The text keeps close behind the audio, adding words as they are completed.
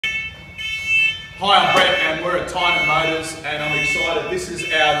Hi, I'm Brett and we're at Dyno Motors and I'm excited. This is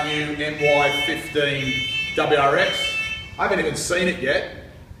our new MY15 WRX. I haven't even seen it yet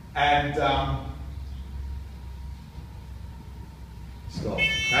and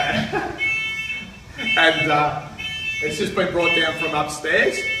it's just been brought down from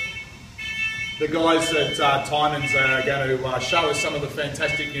upstairs. The guys at Tynans are going to show us some of the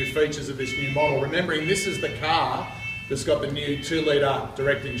fantastic new features of this new model. Remembering this is the car that's got the new 2-litre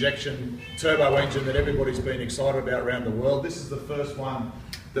direct injection turbo engine that everybody's been excited about around the world. This is the first one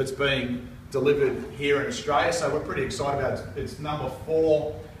that's being delivered here in Australia, so we're pretty excited about it. It's number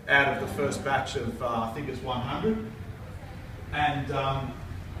 4 out of the first batch of, I think it's 100. And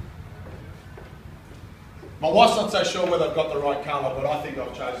my wife's not so sure whether I've got the right colour, but I think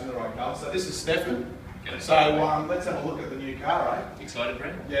I've chosen the right colour. So this is Stefan. So let's have a look at the new car, eh? Excited,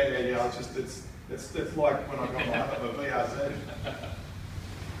 Brent? Yeah. It's like when I got my VRZ.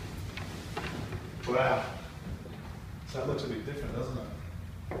 Wow. So it looks a bit different, doesn't it?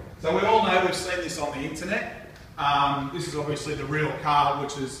 So we all know, we've seen this on the internet. This is obviously the real car,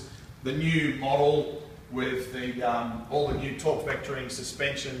 which is the new model with the all the new torque vectoring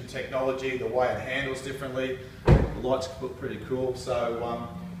suspension technology, the way it handles differently. The lights look pretty cool. So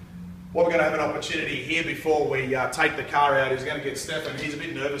what we're going to have an opportunity here before we take the car out is going to get Stefan. He's a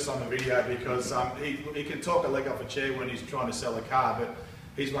bit nervous on the video because he can talk a leg off a chair when he's trying to sell a car, but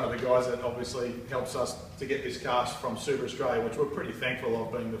he's one of the guys that obviously helps us to get this car from Subaru Australia, which we're pretty thankful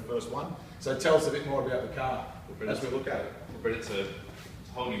of being the first one. So tell us a bit more about the car as we look at it. Well, it's a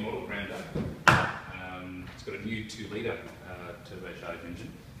whole new model ground up. It's got a new 2-litre turbocharged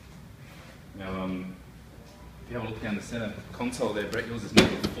engine. Now, if you have a look down the centre console there, Brett, yours is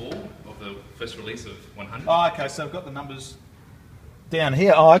number 4 of the first release of 100. Oh, okay, so I've got the numbers down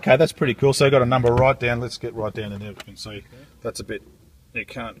here. Oh, okay, that's pretty cool. So I've got a number right down. Let's get right down in there. You can see that's a bit, you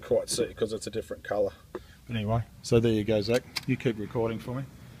can't quite see it because it's a different colour. But anyway, so there you go, Zach. You keep recording for me.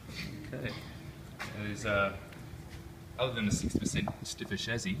 Okay. There's, other than a 60% stiffer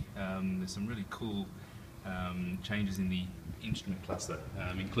chassis, there's some really cool changes in the instrument cluster,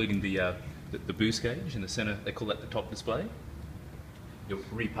 including the boost gauge in the centre. They call that the top display. Your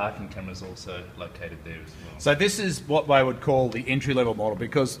rear-parking camera is also located there as well. So this is what they would call the entry-level model,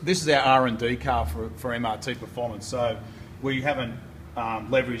 because this is our R&D car for MRT performance. So we haven't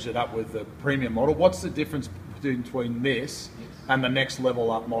leveraged it up with the premium model. What's the difference between this and the next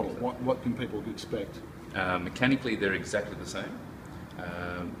level up model? What can people expect? Mechanically, they're exactly the same.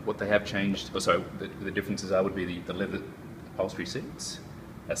 What they have changed, the differences would be the leather upholstery seats,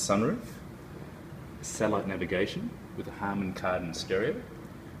 a sunroof, satellite navigation with a Harman Kardon stereo,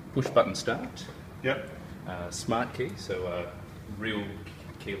 push button start, smart key, so real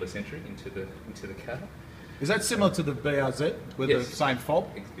keyless entry into the car. Is that similar to the BRZ with the same fob?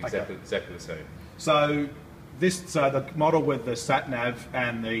 Exactly the same. So the model with the sat nav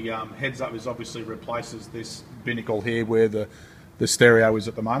and the heads up is obviously replaces this binnacle here where the stereo is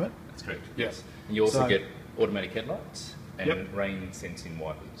at the moment. That's correct. Yes. And you also get automatic headlights and rain sensing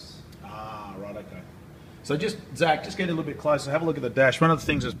wipers. Ah, right, okay. So Zach, just get a little bit closer, have a look at the dash. One of the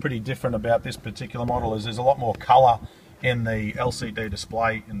things that's pretty different about this particular model is there's a lot more colour in the LCD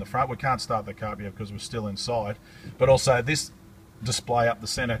display in the front. We can't start the car yet because we're still inside. But also this display up the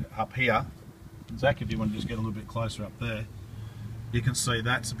centre up here, Zach, if you want to just get a little bit closer up there, you can see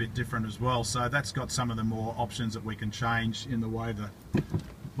that's a bit different as well. So that's got some of the more options that we can change in the way that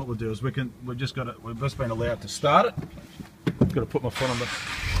what we'll do is we've just been allowed to start it. I've got to put my foot on the.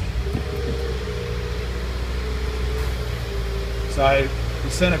 So the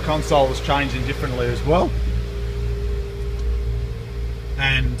centre console is changing differently as well.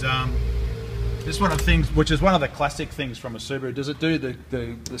 And this is one of the things, which is one of the classic things from a Subaru. Does it do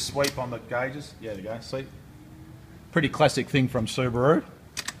the sweep on the gauges? Yeah, there you go. See? Pretty classic thing from Subaru.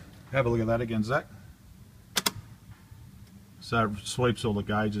 Have a look at that again, Zach. So it sweeps all the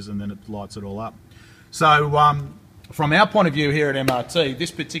gauges and then it lights it all up. So from our point of view here at MRT,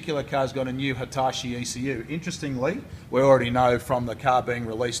 this particular car's got a new Hitachi ECU. Interestingly, we already know from the car being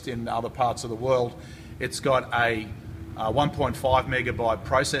released in other parts of the world, it's got a 1.5 megabyte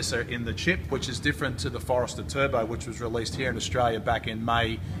processor in the chip, which is different to the Forester Turbo, which was released here in Australia back in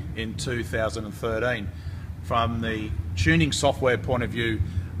May in 2013. From the tuning software point of view,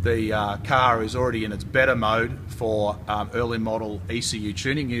 the car is already in its beta mode for early model ECU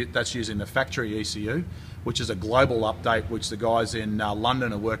tuning. That's using the factory ECU, which is a global update which the guys in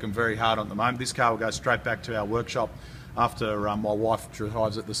London are working very hard on at the moment. This car will go straight back to our workshop after my wife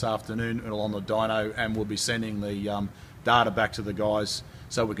drives it this afternoon on the dyno, and we'll be sending the data back to the guys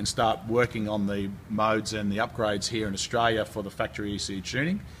so we can start working on the modes and the upgrades here in Australia for the factory ECU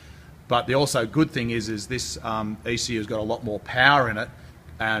tuning. But the also good thing is this ECU has got a lot more power in it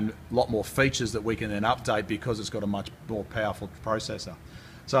and a lot more features that we can then update because it's got a much more powerful processor.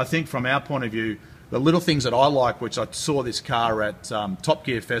 So I think from our point of view, the little things that I like, which I saw this car at Top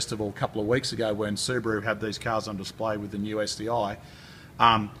Gear Festival a couple of weeks ago when Subaru had these cars on display with the new STI,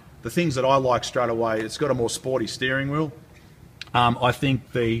 the things that I like straight away, it's got a more sporty steering wheel. I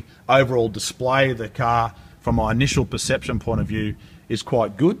think the overall display of the car, from my initial perception point of view, is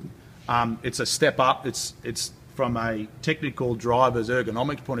quite good. It's a step up. It's from a technical driver's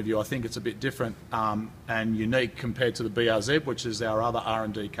ergonomics point of view, I think it's a bit different and unique compared to the BRZ, which is our other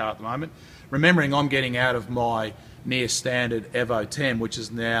R&D car at the moment. Remembering I'm getting out of my near standard Evo 10, which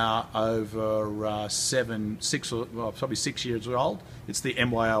is now over probably 6 years old. It's the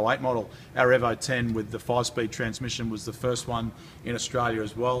MY08 model. Our Evo 10 with the 5-speed transmission was the first one in Australia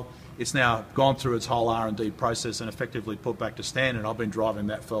as well. It's now gone through its whole R&D process and effectively put back to standard. I've been driving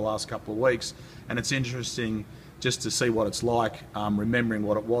that for the last couple of weeks, and it's interesting just to see what it's like, remembering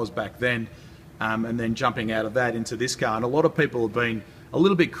what it was back then, and then jumping out of that into this car. And a lot of people have been a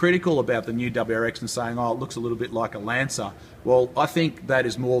little bit critical about the new WRX and saying, oh, it looks a little bit like a Lancer. Well, I think that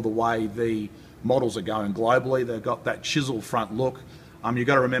is more the way the models are going globally. They've got that chisel front look. You've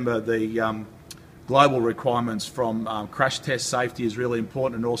got to remember the global requirements from crash test safety is really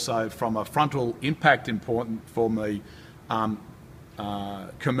important, and also from a frontal impact important from the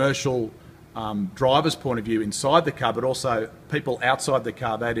commercial driver's point of view inside the car, but also people outside the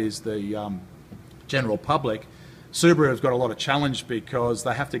car, that is the general public. Subaru has got a lot of challenge because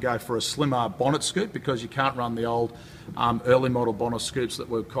they have to go for a slimmer bonnet scoop because you can't run the old early model bonnet scoops that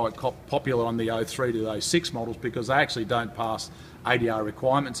were quite popular on the 03 to 06 models, because they actually don't pass ADR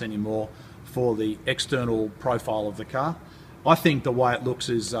requirements anymore for the external profile of the car. I think the way it looks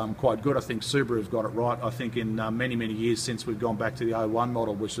is quite good. I think Subaru have got it right. I think in many, many years since we've gone back to the 01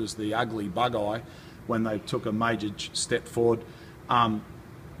 model, which was the ugly bug eye, when they took a major step forward,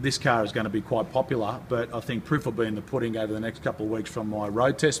 this car is going to be quite popular, but I think proof will be in the pudding over the next couple of weeks from my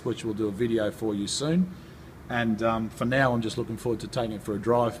road test, which we'll do a video for you soon. And for now, I'm just looking forward to taking it for a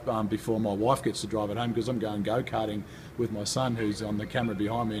drive before my wife gets to drive it home, because I'm going go-karting with my son, who's on the camera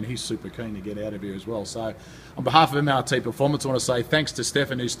behind me, and he's super keen to get out of here as well. So on behalf of MRT Performance, I want to say thanks to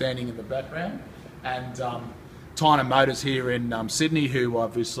Stefan, who's standing in the background, and Tyner Motors here in Sydney, who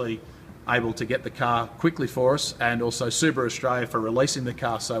obviously able to get the car quickly for us, and also Subaru Australia for releasing the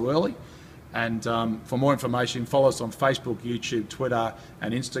car so early. And for more information, follow us on Facebook, YouTube, Twitter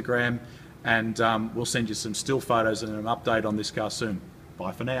and Instagram, and we'll send you some still photos and an update on this car soon.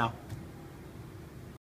 Bye for now.